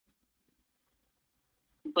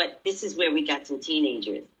but this is where we got some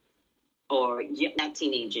teenagers, or not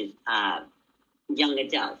teenagers, young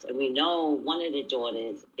adults. And we know one of the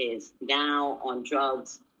daughters is now on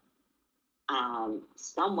drugs,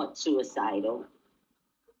 somewhat suicidal,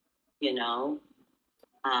 you know.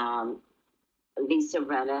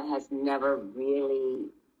 Lisarinna has never really,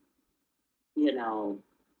 you know,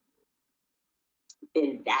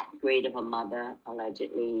 been that great of a mother,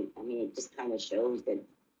 allegedly. I mean, it just kind of shows that,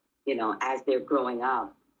 you know, as they're growing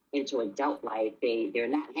up into adult life, they're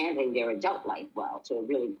not handling their adult life well. So it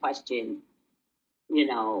really questioned, you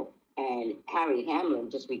know, and Harry Hamlin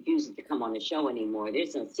just refuses to come on the show anymore.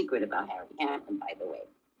 There's no secret about Harry Hamlin, by the way.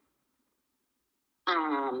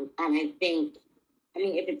 And I think, I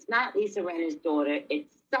mean, if it's not Lisarinna's daughter,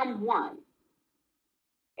 it's someone.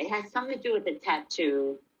 It has something to do with the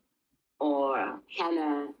tattoo or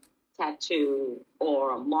henna tattoo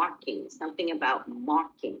or marking, something about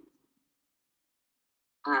marking.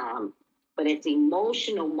 But it's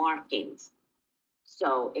emotional markings.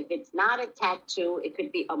 So if it's not a tattoo, it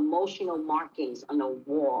could be emotional markings on a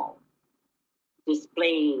wall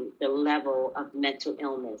displaying the level of mental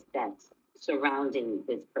illness that's surrounding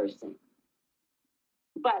this person.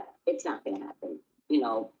 But it's not going to happen. You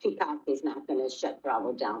know, Peacock is not going to shut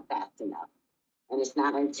Bravo down fast enough. And it's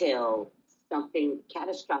not until something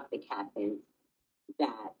catastrophic happens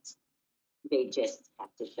that they just have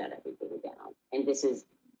to shut everything down. And this is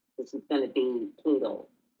going to be Pluto,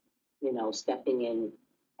 you know, stepping in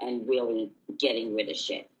and really getting rid of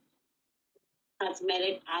shit.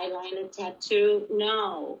 Cosmetic eyeliner tattoo?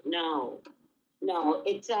 No.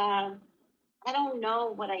 It's I don't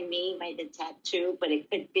know what I mean by the tattoo, but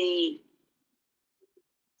it could be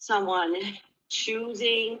someone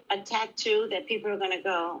choosing a tattoo that people are going to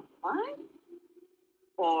go, what?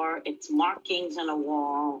 Or it's markings on a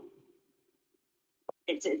wall.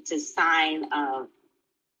 It's a sign of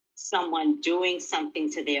someone doing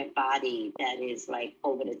something to their body that is like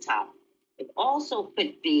over the top. It also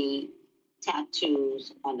could be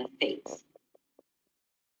tattoos on the face.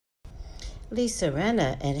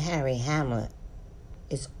 Lisarinna and Harry Hamlin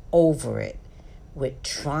is over it with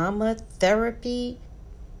trauma therapy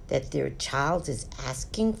that their child is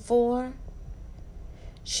asking for.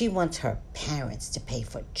 She wants her parents to pay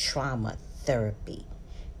for trauma therapy,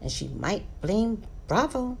 and she might blame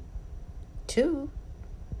Bravo too.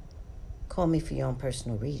 Call me for your own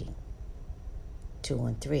personal reading.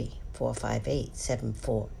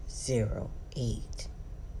 213-458-7408.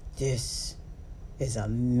 This is a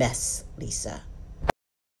mess, Lisa.